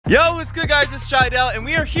Yo, what's good guys, it's Jiedel, and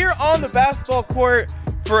we are here on the basketball court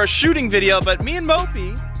for a shooting video, but me and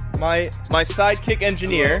Mopi, my sidekick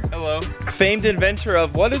engineer, hello, famed inventor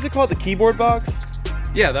of, what is it called, the keyboard box?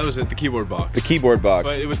 Yeah, that was it, the keyboard box. The keyboard box.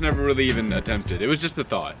 But it was never really even attempted. It was just a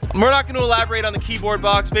thought. We're not going to elaborate on the keyboard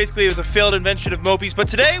box. Basically, it was a failed invention of Mopi's. But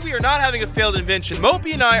today, we are not having a failed invention.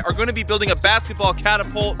 Mopi and I are going to be building a basketball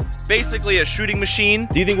catapult, basically a shooting machine.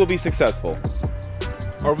 Do you think we'll be successful?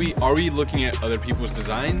 Are we looking at other people's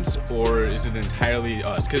designs, or is it entirely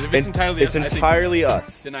us? Because if it's entirely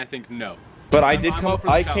us, then I think no. But I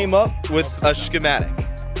came up with a schematic.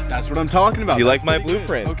 That's what I'm talking about. You like my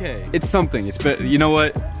blueprint? Okay. It's something. It's better. You know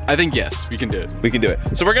what? I think yes, we can do it. We can do it.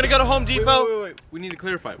 So we're gonna go to Home Depot. Wait. We need to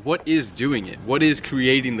clarify. What is doing it? What is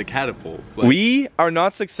creating the catapult? Like, we are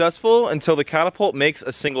not successful until the catapult makes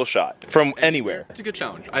a single shot from anywhere. It's a good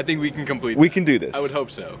challenge. I think we can complete We can do this. I would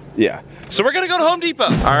hope so. Yeah. So we're gonna go to Home Depot.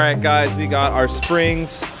 All right, guys, we got our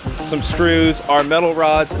springs, some screws, our metal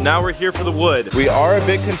rods. Now we're here for the wood. We are a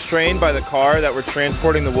bit constrained by the car that we're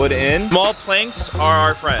transporting the wood in. Small planks are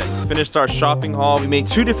our friend. Finished our shopping haul. We made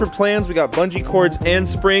 2 different plans. We got bungee cords and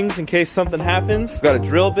springs in case something happens. We got a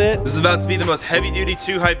drill bit. This is about to be the most heavy-duty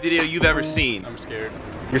 2-hype video you've ever seen. I'm scared.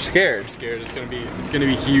 You're scared? I'm scared. It's gonna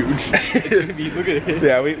be huge. It's gonna be, look at it.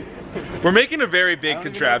 Yeah, we're making a very big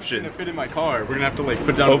contraption. It's gonna fit in my car. We're gonna have to like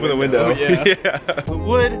put down. Open the window. Yeah. Yeah. The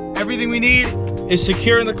wood, everything we need is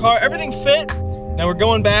secure in the car. Everything fit. Now we're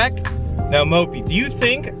going back. Now, Mopi, do you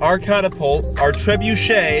think our catapult, our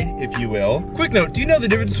trebuchet, if you will. Quick note, do you know the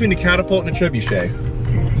difference between a catapult and a trebuchet?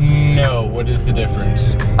 No, what is the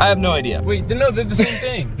difference? I have no idea. Wait, no, they're the same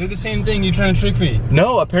thing. They're the same thing. You're trying to trick me.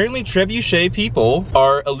 No, apparently trebuchet people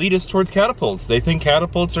are elitist towards catapults. They think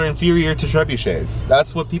catapults are inferior to trebuchets.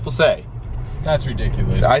 That's what people say. That's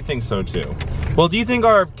ridiculous. I think so too. Well, do you think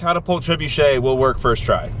our catapult trebuchet will work first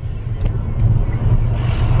try?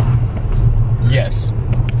 Yes.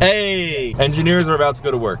 Hey! Engineers are about to go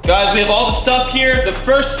to work. Guys, we have all the stuff here. The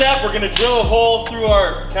first step, we're gonna drill a hole through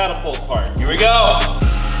our catapult part. Here we go.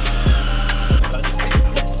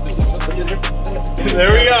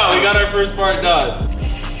 There we go, we got our first part done.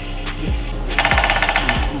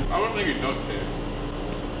 I don't think it's duct tape.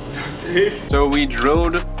 Duct tape? So we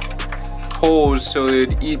drilled holes so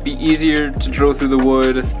it'd be easier to drill through the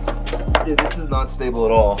wood. Yeah, this is not stable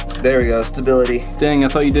at all. There we go, stability. Dang, I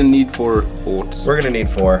thought you didn't need 4 bolts. We're gonna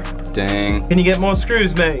need 4. Dang. Can you get more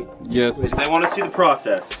screws, mate? Yes. They want to see the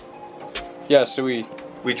process. Yeah, so we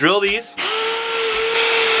drill these.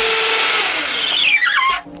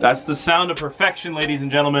 That's the sound of perfection, ladies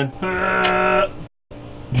and gentlemen.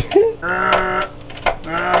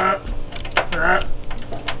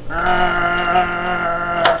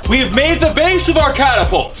 We have made the base of our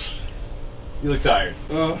catapult. You look tired.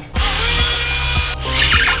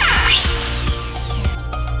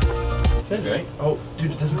 That's it, right? Oh,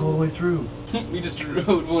 dude, it doesn't go all the way through. we just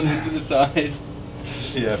drilled one into the side.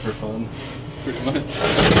 Yeah, for fun. Pretty much.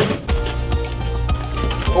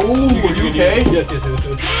 Oh, are you okay? Yes.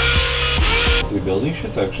 Dude, building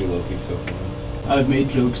shit's actually low-key so fun. I've made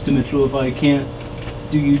jokes to Mitchell, if I can't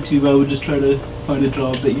do YouTube, I would just try to find a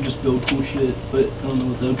job that you just build cool shit, but I don't know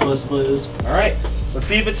what that would classify as. Alright, let's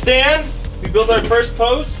see if it stands. We built our first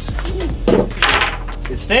post.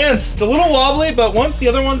 It stands. It's a little wobbly, but once the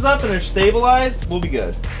other one's up and they're stabilized, we'll be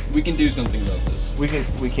good. We can do something about this. We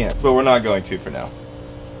can't, but we're not going to for now.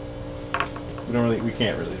 We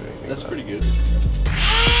can't really do anything. That's pretty good.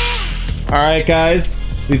 Alright guys,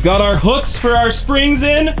 we've got our hooks for our springs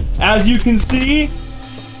in. As you can see,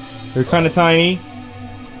 they're kind of tiny.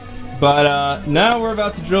 But now we're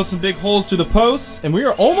about to drill some big holes through the posts, and we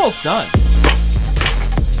are almost done.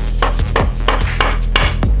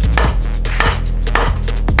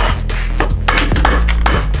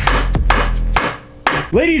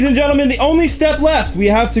 Ladies and gentlemen, the only step left, we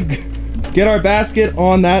have to get our basket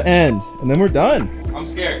on that end, and then we're done. I'm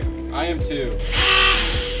scared. I am too.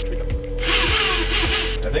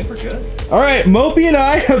 I think we're good. All right, Mopi and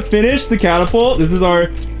I have finished the catapult. This is our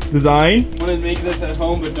design. Want to make this at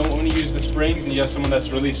home, but don't want to use the springs, and you have someone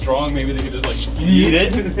that's really strong, maybe they could just like eat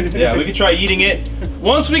it. Yeah, we could try eating it.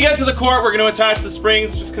 Once we get to the court, we're going to attach the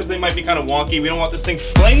springs just because they might be kind of wonky. We don't want this thing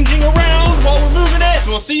flanging around while we're moving it.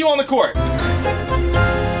 We'll see you on the court.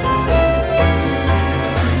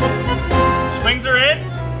 Springs are in.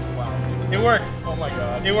 Wow. It works. Oh my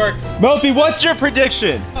god. It works. Mopi, what's your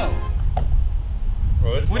prediction? Oh.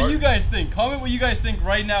 Bro, what do you guys think? Comment what you guys think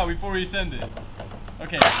right now before we send it.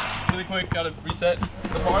 Okay, really quick, gotta reset.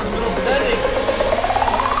 The bar in the middle setting.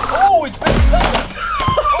 Oh, it's bent up.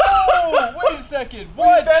 Oh, wait a second.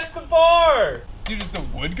 What? We bent the bar. Dude, is the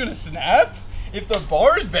wood gonna snap? if the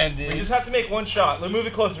bar's bending. We just have to make one shot. Let's move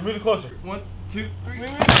it closer. Move it closer. 1, 2, 3.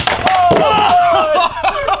 Oh!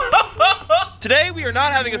 Today we are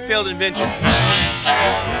not having a failed invention. Dude,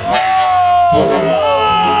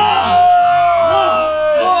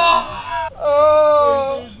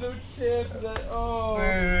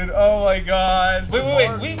 oh my god.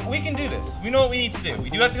 Wait, we can do this. We know what we need to do. We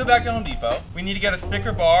do have to go back to Home Depot. We need to get a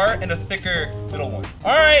thicker bar and a thicker middle one.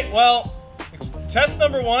 All right, well, test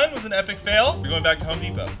number 1 was an epic fail. We're going back to Home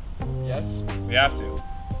Depot. Yes. We have to.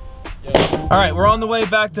 Yes. All right, we're on the way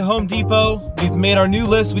back to Home Depot. We've made our new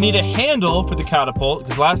list. We need a handle for the Catapult,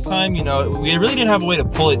 because last time, you know, we really didn't have a way to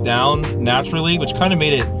pull it down naturally, which kind of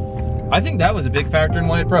made it, I think that was a big factor in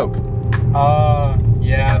why it broke.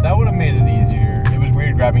 Yeah, that would have made it easier. It was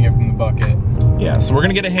weird grabbing it from the bucket. Yeah, so we're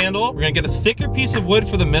gonna get a handle. We're gonna get a thicker piece of wood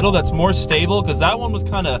for the middle that's more stable, because that one was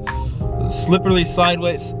kind of slippery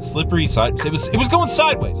sideways. It was going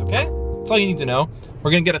sideways, okay? That's all you need to know. We're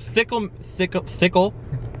gonna get a thickle.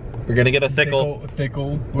 We're gonna get a thickle.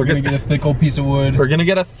 We're gonna get a thickle piece of wood. We're gonna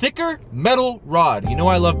get a thicker metal rod. You know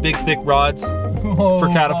I love big, thick rods for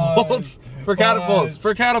catapults. For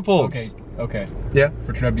catapults. Okay. Yeah.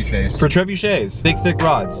 For trebuchets. For trebuchets. Big, thick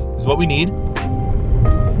rods is what we need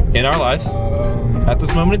in our lives at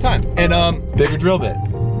this moment in time. And bigger drill bit.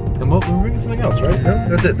 And we're getting something else, right? No?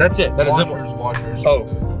 That's it. That is it. Washers. Oh.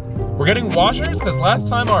 We're getting washers because last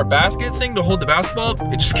time our basket thing to hold the basketball,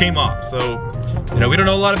 it just came off. So, you know, we don't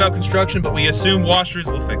know a lot about construction, but we assume washers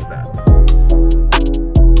will fix that.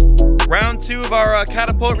 Round 2 of our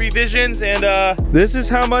catapult revisions, and this is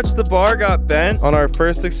how much the bar got bent on our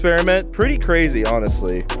first experiment. Pretty crazy,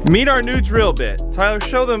 honestly. Meet our new drill bit. Tyler,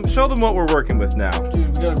 show them what we're working with now. Dude,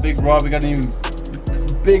 we got a big rod. We got an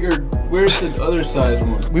even bigger. Where's the other size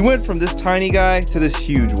one? We went from this tiny guy to this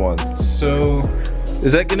huge one. So,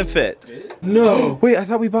 is that gonna fit? No. Wait, I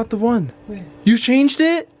thought we bought the one. Wait. You changed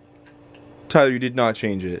it? Tyler, you did not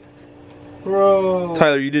change it. Bro.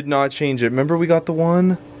 Tyler, you did not change it. Remember we got the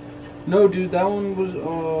one? No, dude, that one was,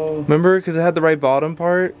 Remember, because it had the right bottom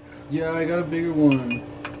part? Yeah, I got a bigger one.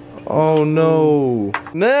 Oh, no.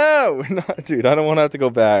 No! Dude, I don't want to have to go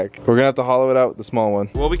back. We're going to have to hollow it out with the small one.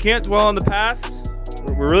 Well, we can't dwell on the past.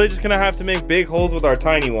 We're really just going to have to make big holes with our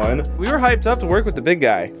tiny one. We were hyped up to work with the big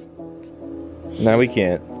guy. Now we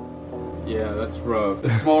can't. Yeah, that's rough. The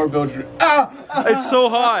smaller build. Ah! It's so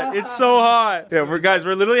hot. It's so hot. Yeah, we're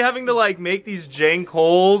literally having to like make these jank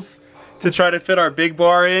holes to try to fit our big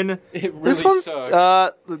bar in. It really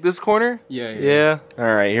sucks. This corner? Yeah. All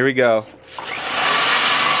right, here we go.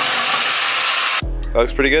 That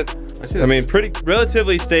looks pretty good. I mean,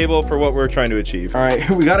 relatively stable for what we're trying to achieve. All right,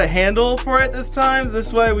 we got a handle for it this time.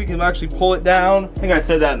 This way we can actually pull it down. I think I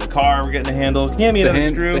said that in the car. We're getting a handle. Hand me another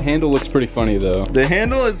screw. The handle looks pretty funny though. The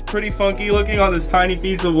handle is pretty funky looking on this tiny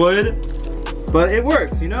piece of wood, but it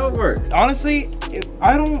works. You know, it works. Honestly,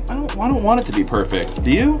 I don't want it to be perfect. Do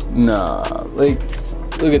you? Nah, like,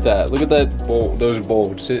 look at that. Look at that bolt. Those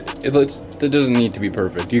bolts. It doesn't need to be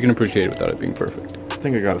perfect. You can appreciate it without it being perfect. I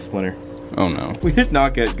think I got a splinter. Oh no. We did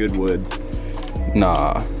not get good wood.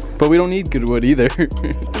 Nah, but we don't need good wood either.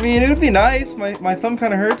 I mean, it would be nice. My thumb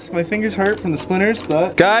kind of hurts. My fingers hurt from the splinters,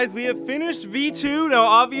 but. Guys, we have finished V2. Now,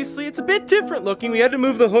 obviously, it's a bit different looking. We had to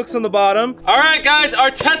move the hooks on the bottom. All right, guys,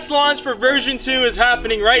 our test launch for version 2 is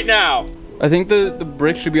happening right now. I think the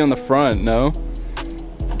brick should be on the front, no?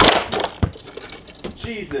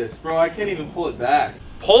 Jesus, bro, I can't even pull it back.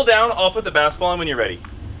 Pull down, I'll put the basketball in when you're ready.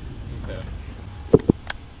 Okay.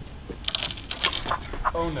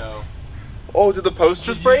 Oh no. Oh, did the post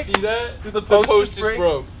just break? Did you see that? Did the post just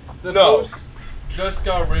broke. The No. post just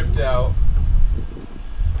got ripped out.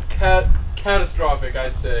 Catastrophic,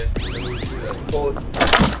 I'd say. Oh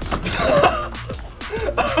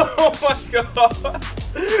my god.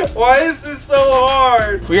 Why is this so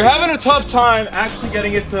hard? We're having a tough time actually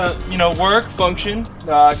getting it to, you know, work, function.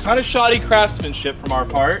 Kind of shoddy craftsmanship from our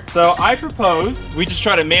part. So I propose we just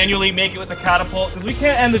try to manually make it with the catapult because we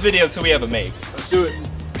can't end the video until we have it made. Let's do it.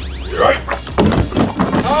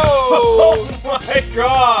 Oh! Oh my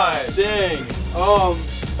god! Dang.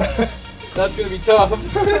 That's gonna be tough.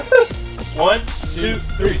 1, 2,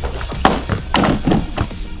 3.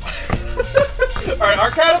 Alright,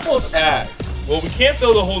 our catapult's ass. Well, we can't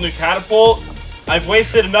build a whole new catapult. I've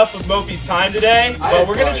wasted enough of Mopi's time today, but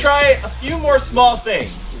we're gonna try a few more small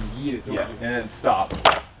things. Yeah, and then stop.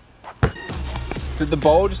 The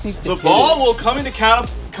ball just needs to The ball will come into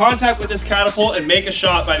contact with this catapult and make a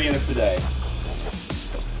shot by the end of today.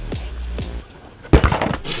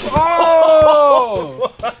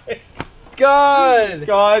 Oh! My God!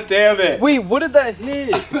 God damn it. Wait, what did that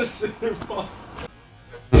hit? The center ball.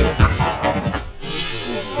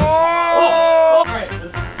 Oh!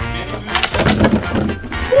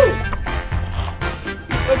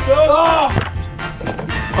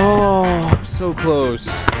 So close.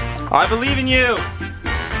 I believe in you.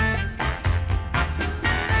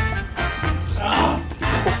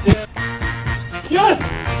 Yes!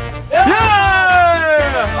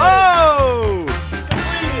 Yeah! Oh!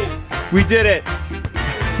 Completed. We did it.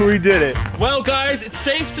 We did it. Well, guys, it's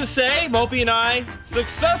safe to say Mopi and I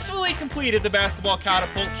successfully completed the basketball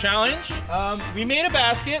catapult challenge. We made a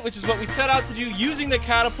basket, which is what we set out to do using the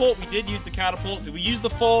catapult. We did use the catapult. Did we use the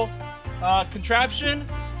full contraption?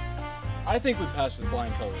 I think we passed with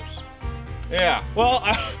flying colors. Yeah. Well,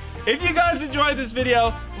 if you guys enjoyed this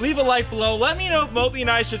video, leave a like below. Let me know if Mopi and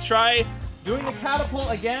I should try doing the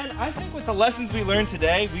catapult again. I think with the lessons we learned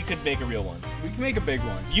today, we could make a real one. We can make a big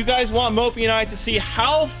one. You guys want Mopi and I to see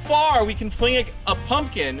how far we can fling a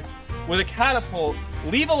pumpkin with a catapult?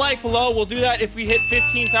 Leave a like below. We'll do that if we hit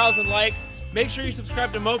 15,000 likes. Make sure you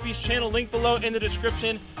subscribe to Mopi's channel, link below in the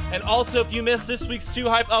description. And also, if you missed this week's 2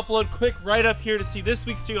 Hype upload, click right up here to see this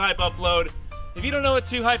week's 2 Hype upload. If you don't know what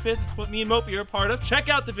 2 Hype is, it's what me and Mopi are a part of. Check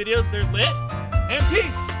out the videos, they're lit. And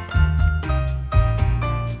peace!